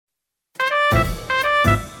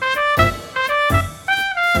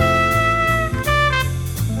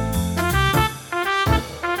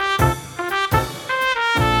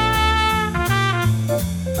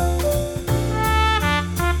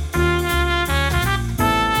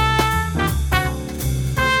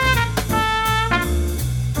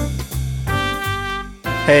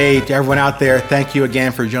Hey, to everyone out there, thank you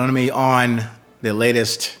again for joining me on the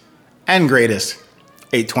latest and greatest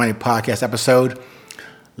 820 podcast episode.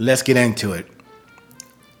 Let's get into it.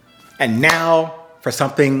 And now for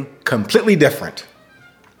something completely different.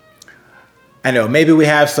 I know maybe we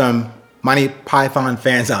have some Monty Python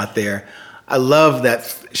fans out there. I love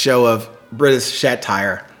that show of British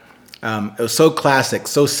satire. It was so classic,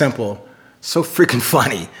 so simple, so freaking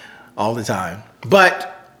funny all the time.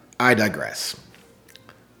 But I digress.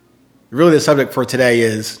 Really, the subject for today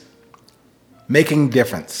is making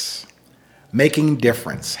difference. Making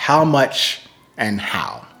difference. How much and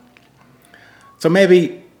how. So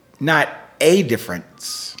maybe not a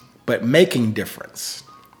difference, but making difference.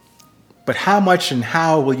 But how much and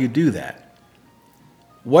how will you do that?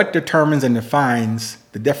 What determines and defines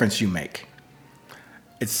the difference you make?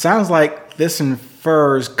 It sounds like this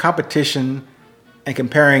infers competition and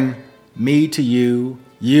comparing me to you,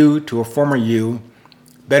 you to a former you,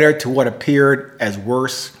 better to what appeared as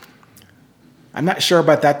worse. I'm not sure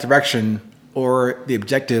about that direction or the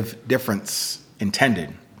objective difference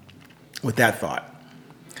intended with that thought.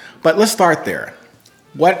 But let's start there.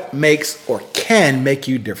 What makes or can make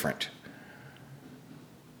you different?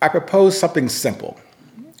 I propose something simple.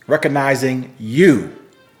 Recognizing you,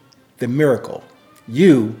 the miracle.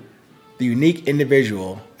 You, the unique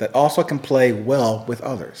individual that also can play well with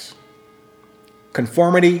others.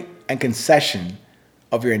 Conformity and concession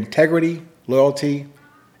of your integrity, loyalty,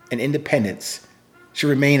 and independence should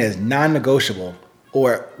remain as non-negotiable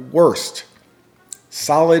or, at worst,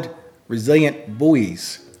 solid, resilient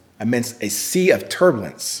buoys amidst a sea of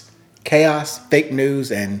turbulence, chaos, fake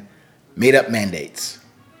news, and made-up mandates.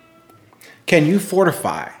 Can you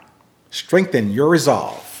fortify, strengthen your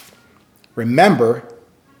resolve? Remember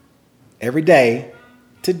every day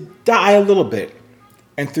to die a little bit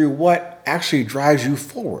and through what actually drives you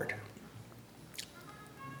forward.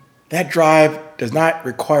 That drive does not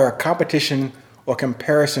require competition or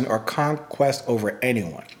comparison or conquest over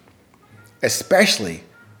anyone, especially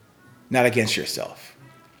not against yourself.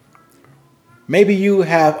 Maybe you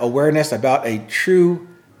have awareness about a true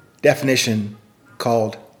definition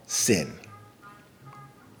called sin.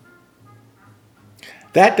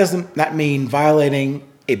 That does not mean violating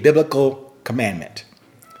a biblical commandment.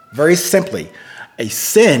 Very simply, a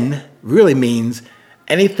sin really means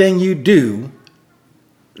anything you do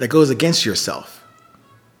that goes against yourself.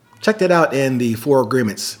 Check that out in the Four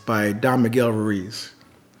Agreements by Don Miguel Ruiz.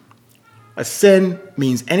 A sin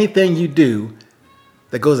means anything you do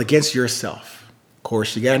that goes against yourself. Of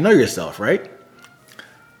course, you got to know yourself, right?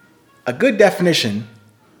 A good definition,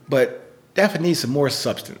 but definitely needs some more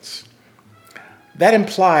substance. That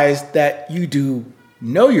implies that you do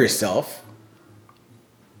know yourself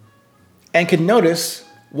and can notice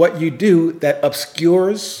what you do that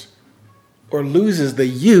obscures or loses the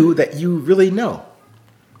you that you really know.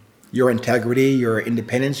 Your integrity, your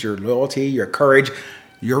independence, your loyalty, your courage,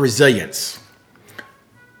 your resilience.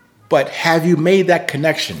 But have you made that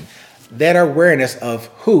connection, that awareness of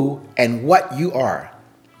who and what you are,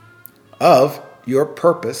 of your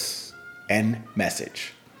purpose and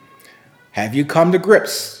message? Have you come to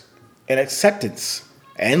grips and acceptance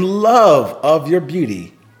and love of your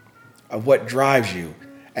beauty, of what drives you,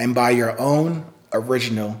 and by your own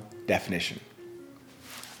original definition?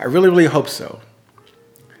 I really, really hope so.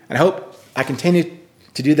 And I hope I continue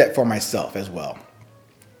to do that for myself as well.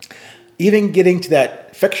 Even getting to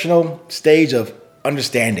that fictional stage of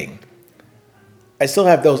understanding, I still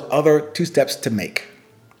have those other 2 steps to make.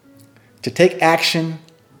 To take action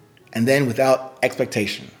and then without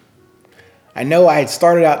expectation. I know I had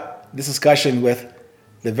started out this discussion with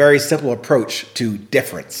the very simple approach to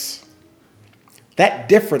difference. That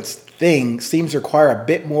difference thing seems to require a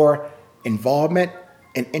bit more involvement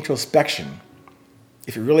and introspection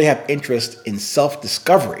if you really have interest in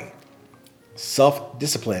self-discovery,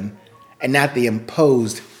 self-discipline, and not the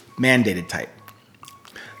imposed, mandated type.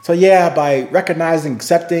 So yeah, by recognizing,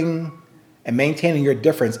 accepting, and maintaining your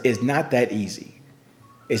difference is not that easy.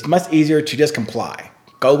 It's much easier to just comply.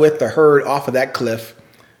 Go with the herd off of that cliff,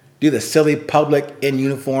 do the silly public in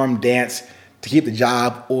uniform dance to keep the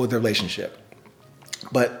job or the relationship.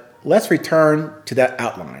 But let's return to that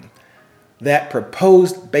outline, that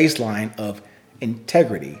proposed baseline of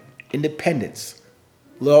integrity, independence,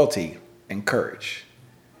 loyalty, and courage.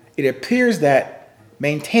 It appears that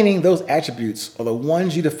maintaining those attributes or the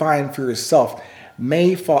ones you define for yourself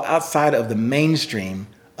may fall outside of the mainstream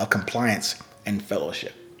of compliance and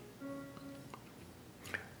fellowship.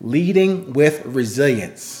 Leading with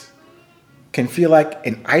resilience can feel like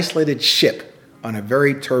an isolated ship on a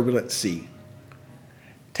very turbulent sea.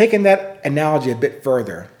 Taking that analogy a bit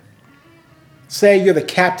further, Say you're the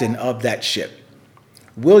captain of that ship.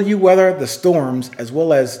 Will you weather the storms as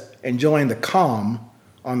well as enjoying the calm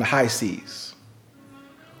on the high seas?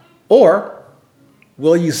 Or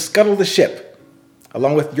will you scuttle the ship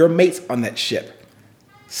along with your mates on that ship,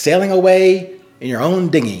 sailing away in your own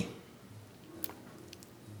dinghy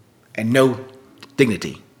and no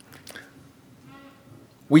dignity?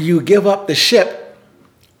 Will you give up the ship,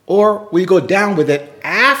 or will you go down with it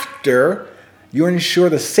after you ensure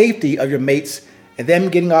the safety of your mates and them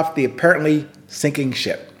getting off the apparently sinking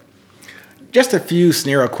ship? Just a few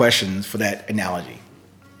scenario questions for that analogy.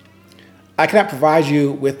 I cannot provide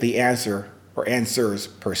you with the answer or answers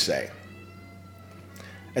per se.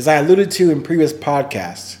 As I alluded to in previous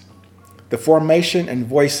podcasts, the formation and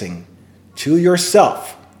voicing to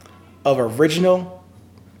yourself of original,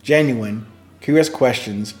 genuine, curious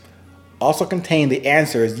questions also contain the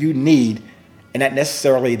answers you need and not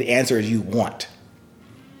necessarily the answers you want.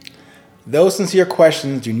 Those sincere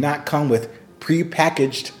questions do not come with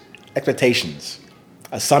prepackaged expectations,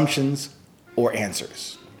 assumptions, or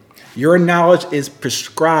answers. Your knowledge is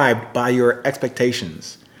prescribed by your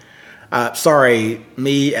expectations. Sorry,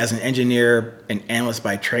 me as an engineer and analyst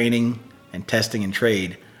by training and testing and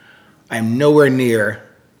trade, I'm nowhere near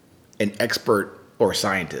an expert or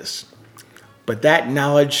scientist. But that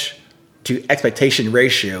knowledge to expectation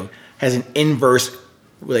ratio has an inverse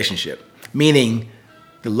relationship, meaning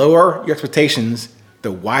the lower your expectations,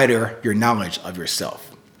 the wider your knowledge of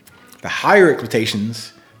yourself. The higher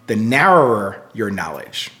expectations, the narrower your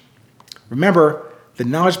knowledge. Remember, the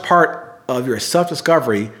knowledge part of your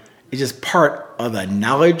self-discovery is just part of the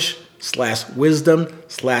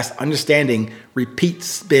knowledge/wisdom/understanding repeat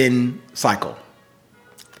spin cycle.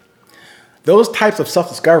 Those types of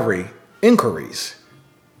self-discovery inquiries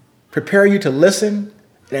prepare you to listen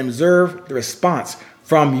and observe the response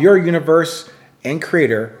from your universe and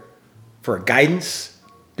creator for guidance,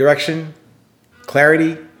 direction,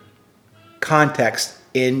 clarity, context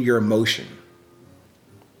in your motion.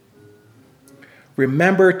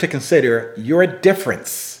 Remember to consider your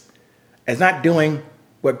difference as not doing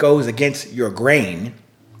what goes against your grain,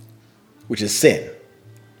 which is sin.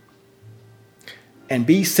 And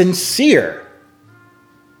be sincere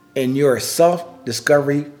in your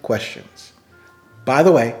self-discovery questions. By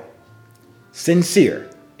the way, sincere,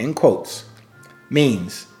 in quotes,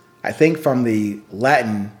 means, I think from the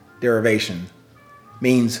Latin derivation,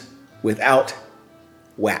 means without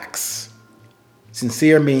wax.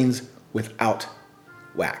 Sincere means without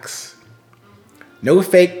wax. No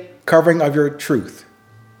fake covering of your truth.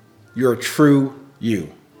 Your true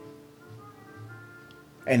you.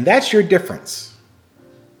 And that's your difference.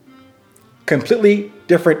 Completely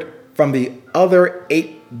different from the other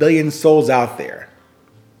 8 billion souls out there.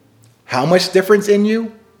 How much difference in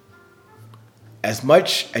you? As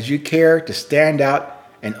much as you care to stand out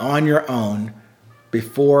and on your own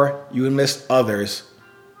before you enlist others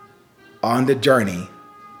on the journey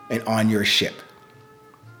and on your ship.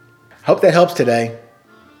 Hope that helps today.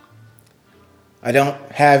 I don't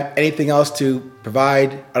have anything else to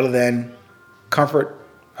provide other than comfort,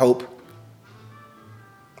 hope,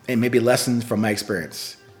 and maybe lessons from my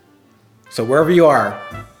experience. So wherever you are,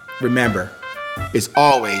 remember, it's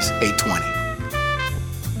always 820.